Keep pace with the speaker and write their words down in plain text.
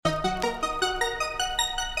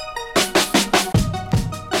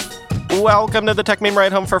Welcome to the Tech Meme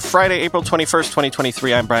Ride Home for Friday, April 21st,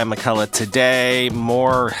 2023. I'm Brian McCullough. Today,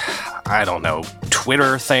 more,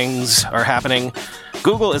 Twitter things are happening.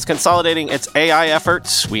 Google is consolidating its AI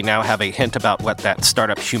efforts. We now have a hint about what that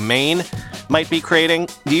startup Humane might be creating.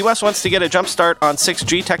 The U.S. wants to get a jump start on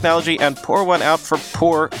 6G technology and pour one out for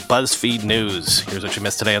poor BuzzFeed News. Here's what you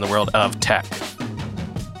missed today in the world of tech.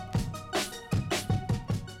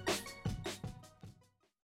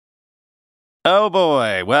 Oh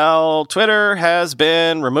boy. Well, Twitter has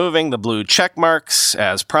been removing the blue check marks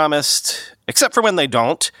as promised, except for when they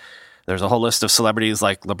don't. There's a whole list of celebrities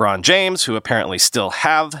like LeBron James who apparently still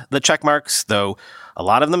have the check marks, though a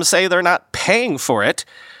lot of them say they're not paying for it.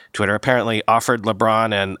 Twitter apparently offered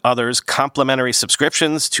LeBron and others complimentary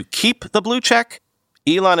subscriptions to keep the blue check.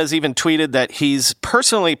 Elon has even tweeted that he's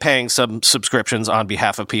personally paying some subscriptions on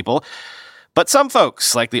behalf of people. But some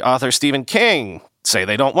folks, like the author Stephen King, say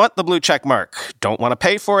they don't want the blue check mark, don't want to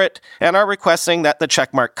pay for it, and are requesting that the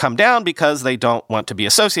check mark come down because they don't want to be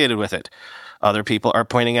associated with it. Other people are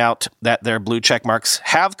pointing out that their blue check marks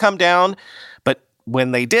have come down, but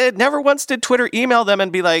when they did, never once did Twitter email them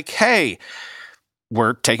and be like, hey,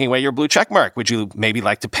 we're taking away your blue check mark. Would you maybe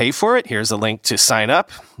like to pay for it? Here's a link to sign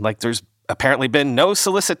up. Like, there's apparently been no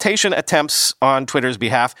solicitation attempts on Twitter's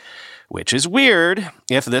behalf, which is weird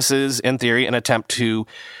if this is, in theory, an attempt to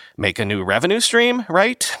make a new revenue stream,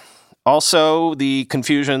 right? Also, the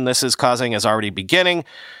confusion this is causing is already beginning.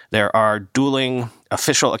 There are dueling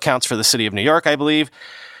official accounts for the city of New York, I believe.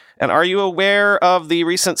 And are you aware of the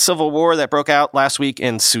recent civil war that broke out last week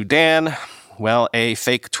in Sudan? Well, a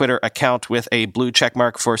fake Twitter account with a blue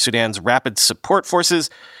checkmark for Sudan's Rapid Support Forces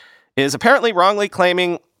is apparently wrongly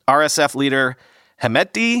claiming RSF leader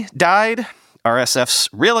Hemedti died. RSF's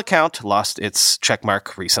real account lost its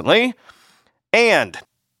checkmark recently. And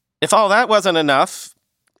if all that wasn't enough,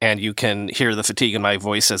 and you can hear the fatigue in my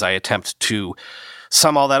voice as I attempt to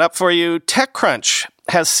sum all that up for you, TechCrunch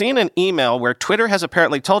has seen an email where Twitter has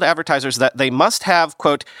apparently told advertisers that they must have,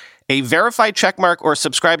 quote, a verified checkmark or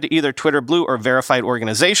subscribe to either Twitter Blue or verified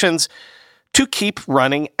organizations to keep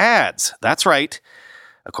running ads. That's right.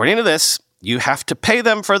 According to this, you have to pay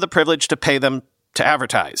them for the privilege to pay them to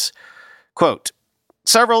advertise. Quote,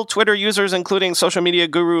 several Twitter users, including social media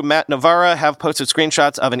guru Matt Navarra, have posted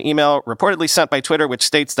screenshots of an email reportedly sent by Twitter, which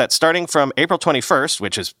states that starting from April 21st,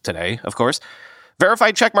 which is today, of course,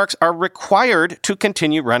 verified checkmarks are required to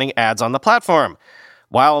continue running ads on the platform.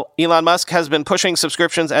 While Elon Musk has been pushing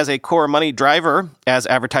subscriptions as a core money driver as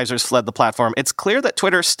advertisers fled the platform, it's clear that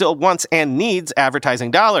Twitter still wants and needs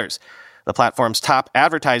advertising dollars. The platform's top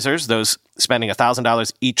advertisers, those spending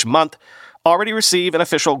 $1,000 each month, already receive an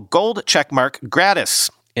official gold checkmark gratis,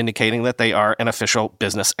 indicating that they are an official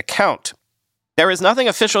business account. There is nothing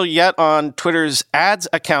official yet on Twitter's ads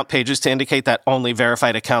account pages to indicate that only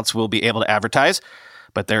verified accounts will be able to advertise,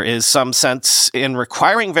 but there is some sense in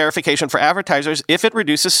requiring verification for advertisers if it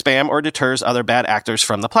reduces spam or deters other bad actors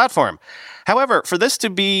from the platform. However, for this to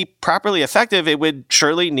be properly effective, it would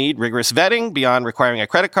surely need rigorous vetting beyond requiring a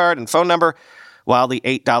credit card and phone number, while the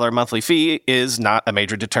 $8 monthly fee is not a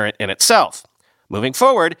major deterrent in itself. Moving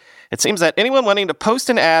forward, it seems that anyone wanting to post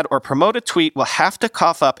an ad or promote a tweet will have to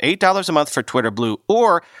cough up $8 a month for Twitter Blue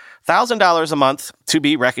or $1,000 a month to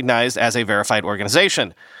be recognized as a verified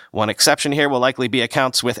organization. One exception here will likely be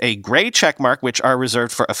accounts with a gray checkmark, which are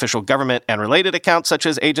reserved for official government and related accounts such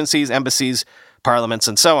as agencies, embassies, parliaments,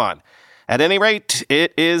 and so on. At any rate,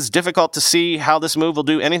 it is difficult to see how this move will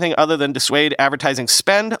do anything other than dissuade advertising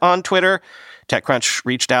spend on Twitter. TechCrunch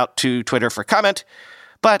reached out to Twitter for comment,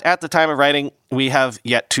 but at the time of writing, we have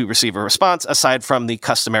yet to receive a response aside from the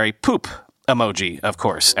customary poop emoji, of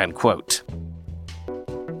course, end quote.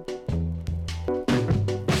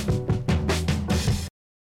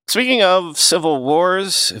 Speaking of civil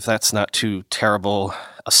wars, if that's not too terrible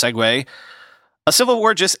a segue, a civil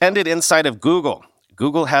war just ended inside of Google.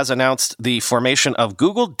 Google has announced the formation of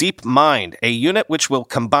Google DeepMind, a unit which will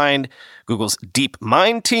combine Google's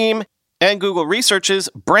DeepMind team and Google Research's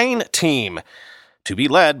Brain team, to be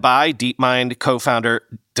led by DeepMind co-founder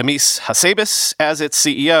Demis Hassabis as its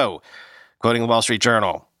CEO, quoting the Wall Street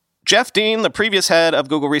Journal. Jeff Dean, the previous head of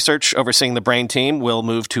Google Research overseeing the Brain team, will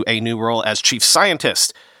move to a new role as chief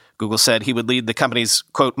scientist. Google said he would lead the company's,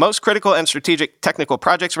 quote, most critical and strategic technical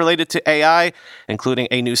projects related to AI, including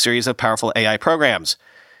a new series of powerful AI programs.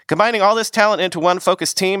 Combining all this talent into one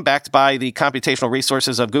focused team backed by the computational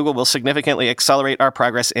resources of Google will significantly accelerate our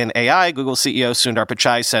progress in AI, Google CEO Sundar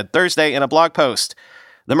Pichai said Thursday in a blog post.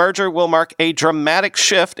 The merger will mark a dramatic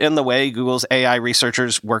shift in the way Google's AI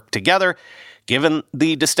researchers work together, given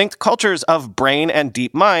the distinct cultures of Brain and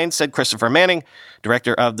DeepMind, said Christopher Manning,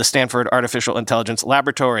 director of the Stanford Artificial Intelligence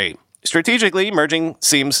Laboratory. Strategically, merging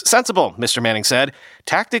seems sensible, Mr. Manning said.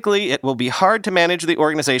 Tactically, it will be hard to manage the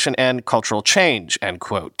organization and cultural change, end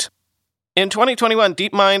quote. In 2021,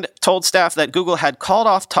 DeepMind told staff that Google had called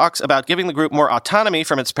off talks about giving the group more autonomy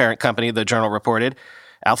from its parent company, the Journal reported.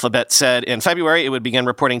 Alphabet said in February it would begin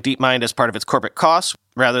reporting DeepMind as part of its corporate costs,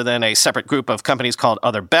 rather than a separate group of companies called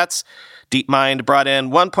Other Bets. DeepMind brought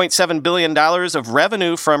in $1.7 billion of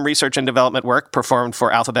revenue from research and development work performed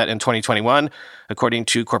for Alphabet in 2021, according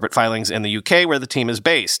to corporate filings in the UK, where the team is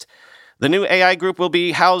based. The new AI group will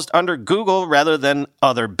be housed under Google rather than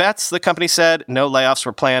Other Bets, the company said. No layoffs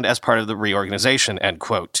were planned as part of the reorganization, end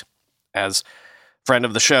quote. As friend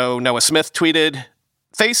of the show, Noah Smith, tweeted,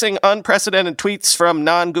 facing unprecedented tweets from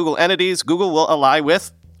non-Google entities, Google will ally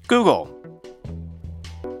with Google.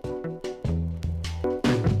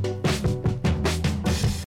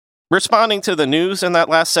 Responding to the news in that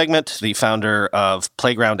last segment, the founder of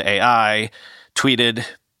Playground AI tweeted,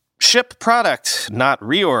 ship product, not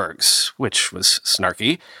reorgs, which was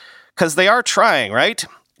snarky, because they are trying, right?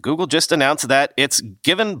 Google just announced that it's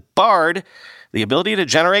given Bard the ability to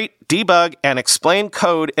generate, debug, and explain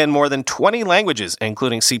code in more than 20 languages,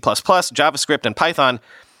 including C++, JavaScript, and Python,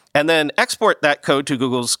 and then export that code to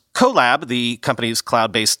Google's Colab, the company's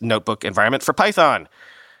cloud-based notebook environment for Python.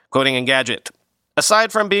 Quoting Engadget,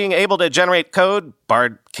 aside from being able to generate code,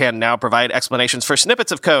 Bard can now provide explanations for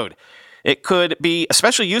snippets of code. It could be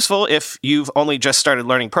especially useful if you've only just started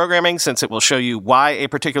learning programming, since it will show you why a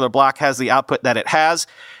particular block has the output that it has.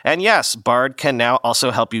 And yes, Bard can now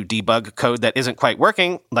also help you debug code that isn't quite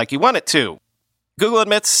working like you want it to. Google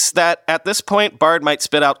admits that at this point, Bard might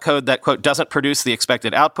spit out code that, quote, doesn't produce the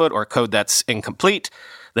expected output or code that's incomplete.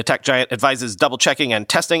 The tech giant advises double-checking and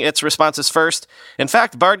testing its responses first. In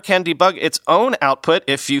fact, Bard can debug its own output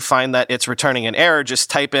if you find that it's returning an error. Just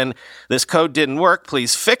type in, this code didn't work,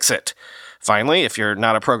 please fix it. Finally, if you're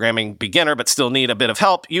not a programming beginner but still need a bit of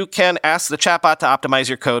help, you can ask the chatbot to optimize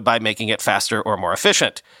your code by making it faster or more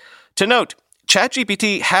efficient. To note,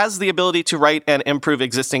 ChatGPT has the ability to write and improve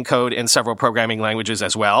existing code in several programming languages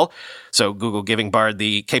as well, so Google giving Bard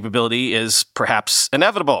the capability is perhaps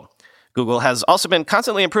inevitable. Google has also been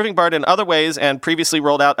constantly improving Bard in other ways and previously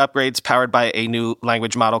rolled out upgrades powered by a new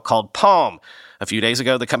language model called PaLM. A few days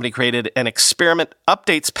ago, the company created an experiment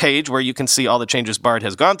updates page where you can see all the changes Bard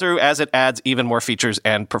has gone through as it adds even more features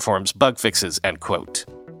and performs bug fixes, end quote.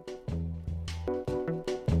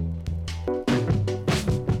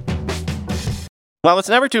 Well, it's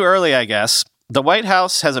never too early, I guess. The White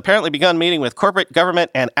House has apparently begun meeting with corporate,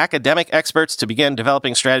 government, and academic experts to begin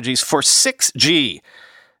developing strategies for 6G,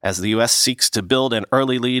 as the U.S. seeks to build an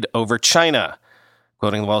early lead over China,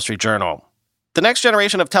 quoting the Wall Street Journal. The next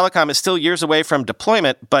generation of telecom is still years away from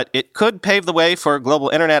deployment, but it could pave the way for global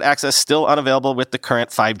internet access still unavailable with the current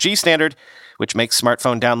 5G standard, which makes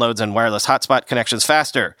smartphone downloads and wireless hotspot connections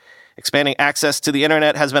faster. Expanding access to the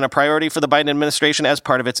internet has been a priority for the Biden administration as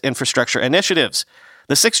part of its infrastructure initiatives.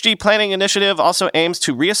 The 6G Planning Initiative also aims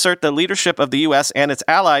to reassert the leadership of the U.S. and its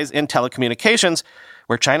allies in telecommunications,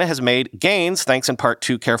 where China has made gains thanks in part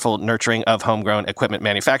to careful nurturing of homegrown equipment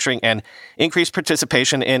manufacturing and increased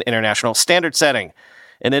participation in international standard setting.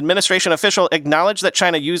 An administration official acknowledged that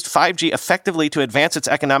China used 5G effectively to advance its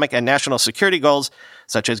economic and national security goals,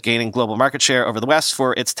 such as gaining global market share over the West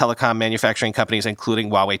for its telecom manufacturing companies, including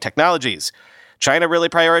Huawei Technologies. China really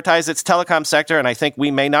prioritized its telecom sector, and I think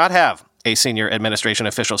we may not have, a senior administration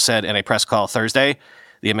official said in a press call Thursday.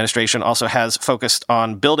 The administration also has focused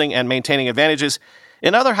on building and maintaining advantages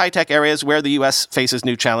in other high-tech areas where the U.S. faces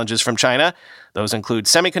new challenges from China. Those include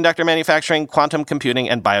semiconductor manufacturing, quantum computing,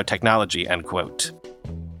 and biotechnology, end quote.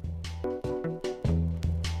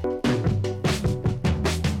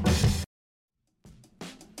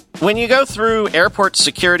 When you go through airport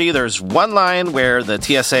security, there's one line where the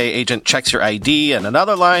TSA agent checks your ID and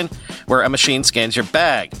another line where a machine scans your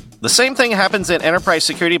bag. The same thing happens in enterprise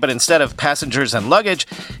security, but instead of passengers and luggage,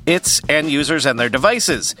 it's end users and their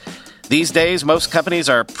devices. These days, most companies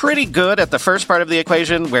are pretty good at the first part of the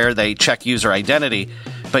equation where they check user identity,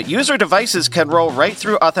 but user devices can roll right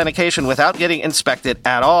through authentication without getting inspected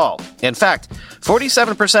at all. In fact,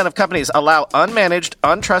 47% of companies allow unmanaged,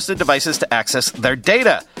 untrusted devices to access their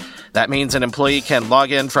data. That means an employee can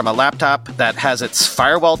log in from a laptop that has its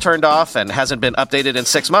firewall turned off and hasn't been updated in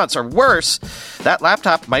 6 months, or worse, that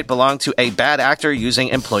laptop might belong to a bad actor using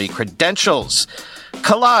employee credentials.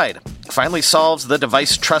 Kolide finally solves the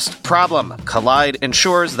device trust problem. Kolide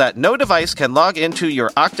ensures that no device can log into your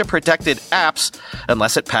Okta-protected apps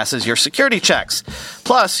unless it passes your security checks.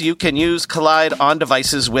 Plus, you can use Kolide on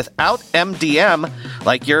devices without MDM,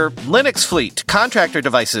 like your Linux fleet, contractor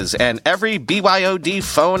devices, and every BYOD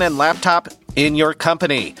phone and laptop in your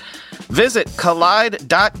company. Visit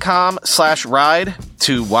Kolide.com/ride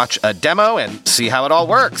to watch a demo and see how it all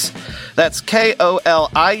works. That's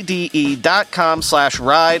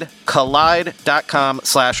KOLIDE.com/ride,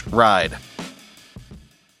 Kolide.com/ride.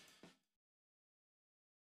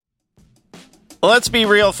 Let's be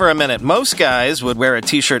real for a minute. Most guys would wear a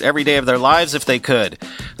t-shirt every day of their lives if they could.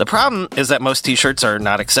 The problem is that most t-shirts are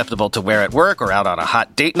not acceptable to wear at work or out on a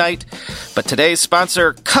hot date night. But today's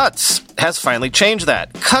sponsor, Cuts, has finally changed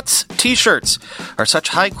that. Cuts t-shirts are such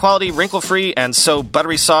high-quality, wrinkle-free, and so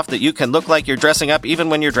buttery soft that you can look like you're dressing up even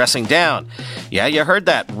when you're dressing down. Yeah, you heard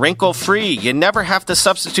that. Wrinkle-free. You never have to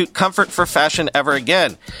substitute comfort for fashion ever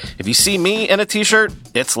again. If you see me in a t-shirt,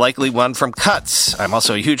 it's likely one from Cuts. I'm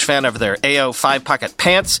also a huge fan of their AO 5-pocket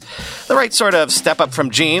pants. The right sort of step up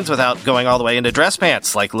from jeans without going all the way into dress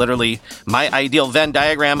pants, like literally my ideal Venn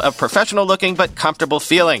diagram of professional looking but comfortable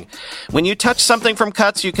feeling. When you touch something from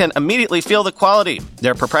Cuts, you can immediately feel the quality.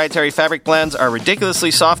 Their proprietary fabric blends are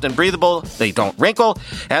ridiculously soft and breathable, they don't wrinkle,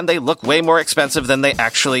 and they look way more expensive than they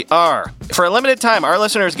actually are. For a limited time, our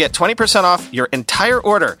listeners get 20% off your entire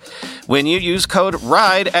order when you use code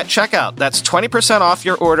RIDE at checkout. That's 20% off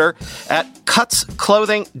your order at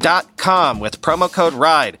cutsclothing.com with promo code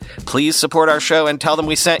RIDE. Please support our show and tell them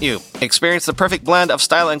we sent you. Experience the perfect blend of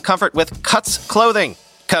style and comfort with Cuts Clothing.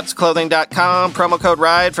 Cutsclothing.com, promo code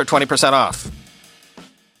RIDE for 20% off.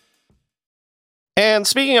 And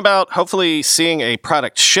speaking about hopefully seeing a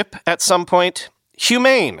product ship at some point,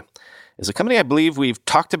 Humane is a company I believe we've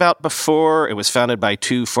talked about before. It was founded by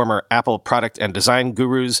two former Apple product and design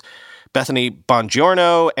gurus, Bethany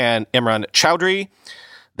Bongiorno and Imran Chowdhury.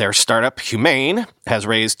 Their startup, Humane, has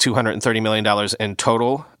raised $230 million in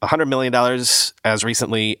total, $100 million as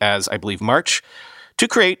recently as, I believe, March, to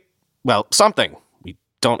create, well, something. We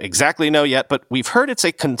don't exactly know yet, but we've heard it's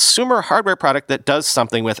a consumer hardware product that does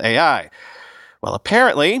something with AI. Well,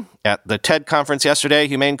 apparently, at the TED conference yesterday,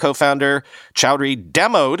 Humane co-founder Chowdhury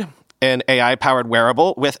demoed an AI-powered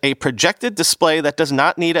wearable with a projected display that does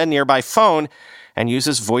not need a nearby phone and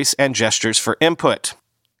uses voice and gestures for input.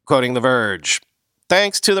 Quoting The Verge,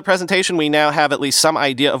 "Thanks to the presentation, we now have at least some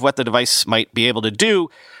idea of what the device might be able to do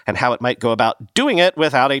and how it might go about doing it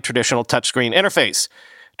without a traditional touchscreen interface.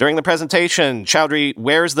 During the presentation, Chowdhury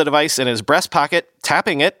wears the device in his breast pocket,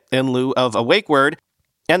 tapping it in lieu of a wake word,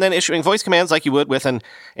 and then issuing voice commands like you would with an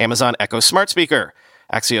Amazon Echo smart speaker.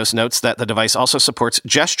 Axios notes that the device also supports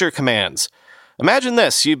gesture commands. Imagine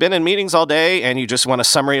this, you've been in meetings all day and you just want a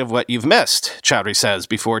summary of what you've missed," Chowdhury says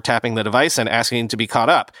before tapping the device and asking to be caught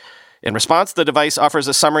up. In response, the device offers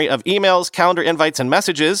a summary of emails, calendar invites, and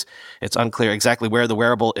messages. It's unclear exactly where the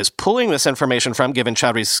wearable is pulling this information from, given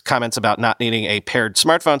Chowdhury's comments about not needing a paired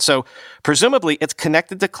smartphone, so presumably it's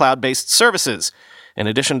connected to cloud-based services. In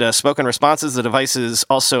addition to spoken responses, the device is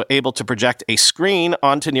also able to project a screen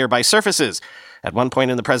onto nearby surfaces. At one point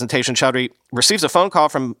in the presentation, Chowdhury receives a phone call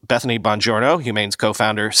from Bethany Bongiorno, Humane's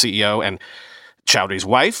co-founder, CEO, and Chowdhury's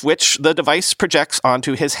wife, which the device projects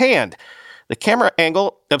onto his hand. The camera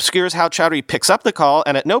angle obscures how Chowdhury picks up the call,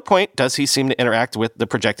 and at no point does he seem to interact with the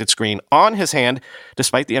projected screen on his hand,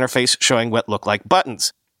 despite the interface showing what look like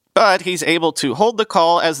buttons. But he's able to hold the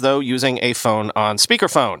call as though using a phone on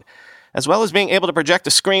speakerphone. As well as being able to project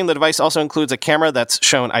a screen, the device also includes a camera that's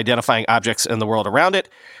shown identifying objects in the world around it,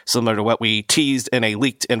 similar to what we teased in a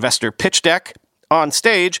leaked investor pitch deck. On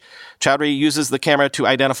stage, Chowdhury uses the camera to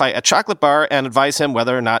identify a chocolate bar and advise him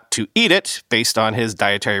whether or not to eat it based on his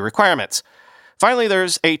dietary requirements. Finally,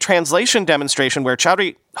 there's a translation demonstration where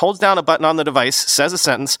Chowdhury holds down a button on the device, says a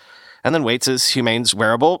sentence, and then waits as Humane's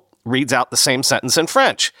wearable reads out the same sentence in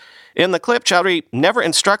French. In the clip, Chowdhury never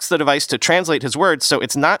instructs the device to translate his words, so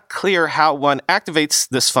it's not clear how one activates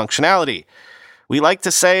this functionality. We like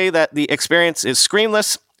to say that the experience is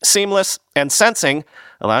screenless, seamless, and sensing,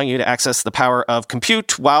 allowing you to access the power of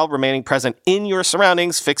compute while remaining present in your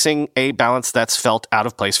surroundings, fixing a balance that's felt out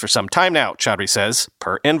of place for some time now, Chowdhury says,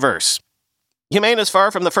 per Inverse. Humane is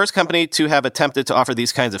far from the first company to have attempted to offer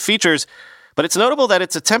these kinds of features, but it's notable that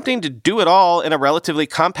it's attempting to do it all in a relatively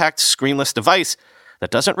compact screenless device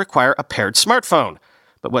that doesn't require a paired smartphone.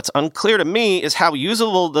 But what's unclear to me is how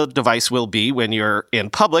usable the device will be when you're in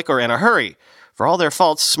public or in a hurry. For all their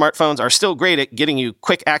faults, smartphones are still great at getting you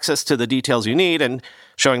quick access to the details you need and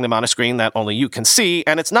showing them on a screen that only you can see,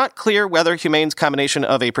 and it's not clear whether Humane's combination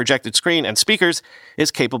of a projected screen and speakers is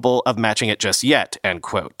capable of matching it just yet, end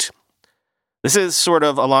quote. This is sort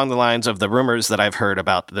of along the lines of the rumors that I've heard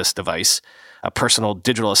about this device, a personal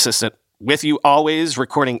digital assistant with you always,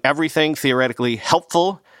 recording everything theoretically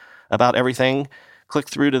helpful about everything. Click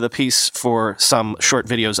through to the piece for some short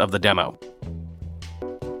videos of the demo.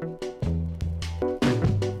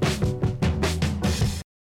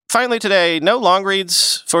 Finally today, no long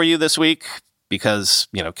reads for you this week because,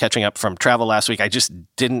 catching up from travel last week, I just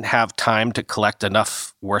didn't have time to collect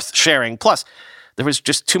enough worth sharing. Plus, there was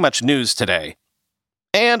just too much news today.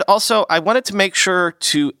 And also, I wanted to make sure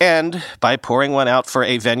to end by pouring one out for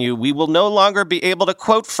a venue we will no longer be able to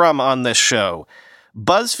quote from on this show.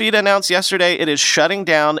 BuzzFeed announced yesterday it is shutting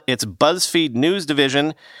down its BuzzFeed News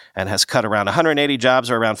division and has cut around 180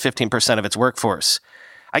 jobs, or around 15% of its workforce.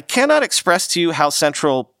 I cannot express to you how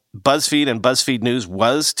central BuzzFeed and BuzzFeed News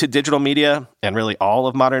was to digital media and really all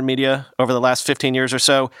of modern media over the last 15 years or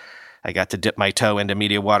so. I got to dip my toe into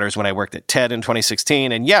media waters when I worked at TED in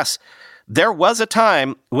 2016. And yes, there was a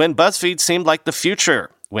time when BuzzFeed seemed like the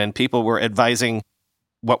future, when people were advising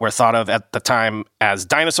what were thought of at the time as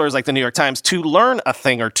dinosaurs like the New York Times to learn a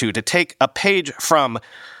thing or two, to take a page from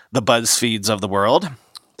the BuzzFeeds of the world.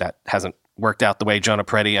 That hasn't worked out the way Jonah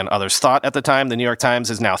Peretti and others thought at the time. The New York Times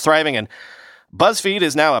is now thriving, and BuzzFeed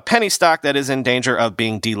is now a penny stock that is in danger of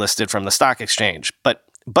being delisted from the stock exchange. But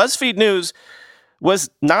BuzzFeed News was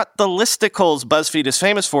not the listicles BuzzFeed is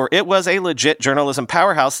famous for. It was a legit journalism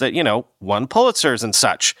powerhouse that, won Pulitzers and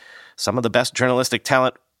such. Some of the best journalistic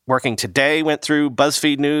talent working today went through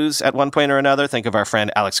BuzzFeed News at one point or another. Think of our friend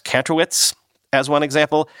Alex Kantrowitz as one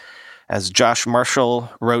example. As Josh Marshall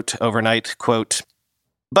wrote overnight, quote,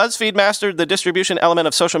 BuzzFeed mastered the distribution element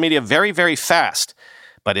of social media very, very fast,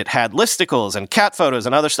 but it had listicles and cat photos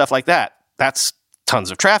and other stuff like that. That's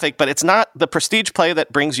tons of traffic, but it's not the prestige play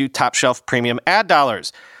that brings you top-shelf premium ad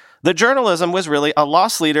dollars. The journalism was really a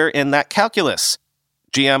loss leader in that calculus.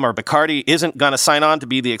 GM or Bacardi isn't going to sign on to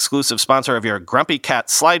be the exclusive sponsor of your Grumpy Cat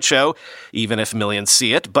slideshow, even if millions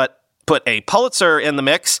see it, but put a Pulitzer in the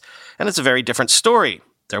mix, and it's a very different story.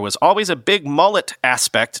 There was always a big mullet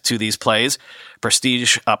aspect to these plays.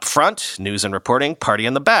 Prestige up front, news and reporting, party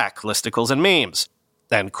in the back, listicles and memes.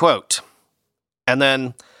 End quote. And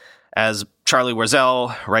then, as Charlie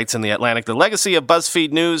Warzel writes in The Atlantic, the legacy of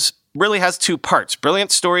BuzzFeed News really has two parts: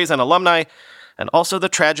 brilliant stories and alumni, and also the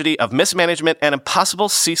tragedy of mismanagement and impossible,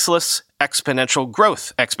 ceaseless, exponential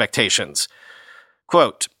growth expectations.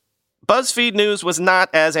 Quote, BuzzFeed News was not,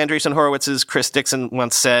 as Andreessen Horowitz's Chris Dixon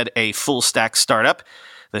once said, a full-stack startup.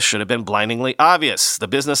 This should have been blindingly obvious. The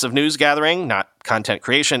business of news gathering, not content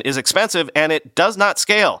creation, is expensive, and it does not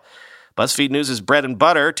scale. BuzzFeed News' bread and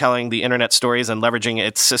butter, telling the internet stories and leveraging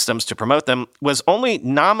its systems to promote them, was only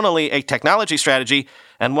nominally a technology strategy,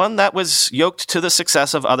 and one that was yoked to the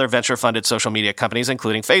success of other venture-funded social media companies,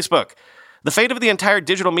 including Facebook. The fate of the entire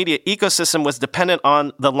digital media ecosystem was dependent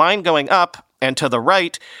on the line going up and to the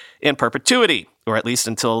right in perpetuity, or at least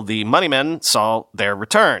until the money men saw their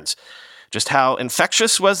returns. Just how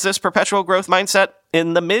infectious was this perpetual growth mindset?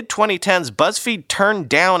 In the mid-2010s, BuzzFeed turned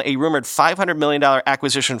down a rumored $500 million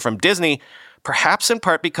acquisition from Disney, perhaps in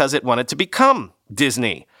part because it wanted to become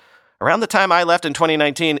Disney. Around the time I left in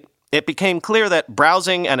 2019, it became clear that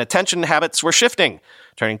browsing and attention habits were shifting,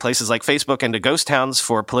 turning places like Facebook into ghost towns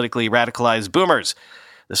for politically radicalized boomers.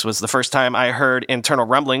 This was the first time I heard internal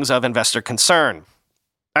rumblings of investor concern.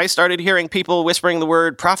 I started hearing people whispering the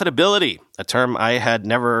word profitability, a term I had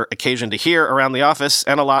never occasion to hear around the office,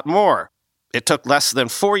 and a lot more. It took less than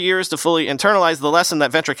 4 years to fully internalize the lesson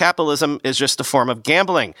that venture capitalism is just a form of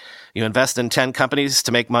gambling. You invest in 10 companies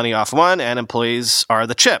to make money off one, and employees are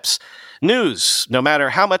the chips. News, no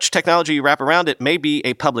matter how much technology you wrap around it, may be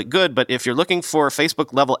a public good, but if you're looking for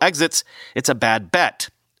Facebook-level exits, it's a bad bet.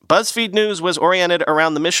 BuzzFeed News was oriented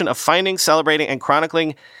around the mission of finding, celebrating, and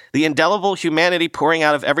chronicling the indelible humanity pouring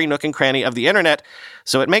out of every nook and cranny of the internet,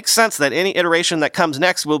 so it makes sense that any iteration that comes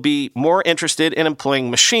next will be more interested in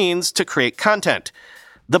employing machines to create content.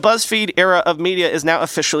 The BuzzFeed era of media is now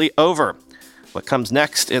officially over. What comes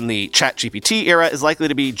next in the ChatGPT era is likely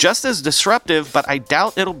to be just as disruptive, but I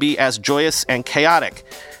doubt it'll be as joyous and chaotic,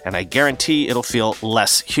 and I guarantee it'll feel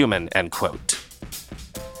less human, end quote.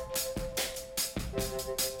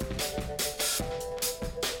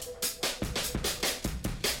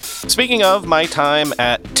 Speaking of my time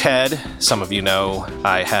at TED, some of you know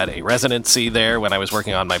I had a residency there when I was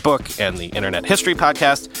working on my book and the Internet History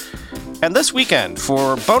podcast. And this weekend,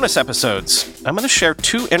 for bonus episodes, I'm going to share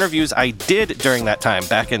 2 interviews I did during that time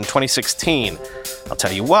back in 2016. I'll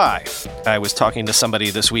tell you why. I was talking to somebody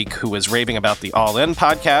this week who was raving about the All In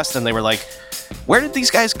podcast, and they were like, where did these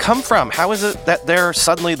guys come from? How is it that they're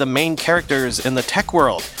suddenly the main characters in the tech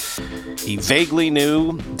world? He vaguely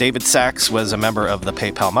knew David Sacks was a member of the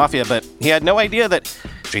PayPal Mafia, but he had no idea that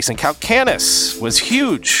Jason Calacanis was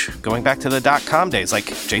huge, going back to the .com days. Like,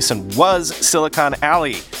 Jason was Silicon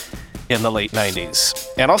Alley. in the late 90s.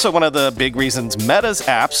 And also one of the big reasons Meta's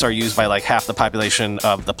apps are used by like half the population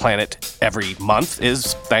of the planet every month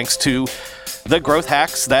is thanks to the growth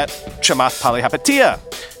hacks that Chamath Palihapitiya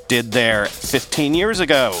did there 15 years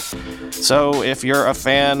ago. So if you're a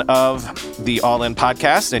fan of the All In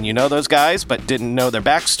podcast and you know those guys but didn't know their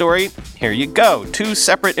backstory, here you go. 2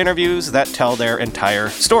 separate interviews that tell their entire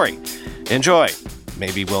story. Enjoy.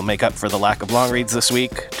 Maybe we'll make up for the lack of long reads this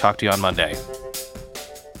week. Talk to you on Monday.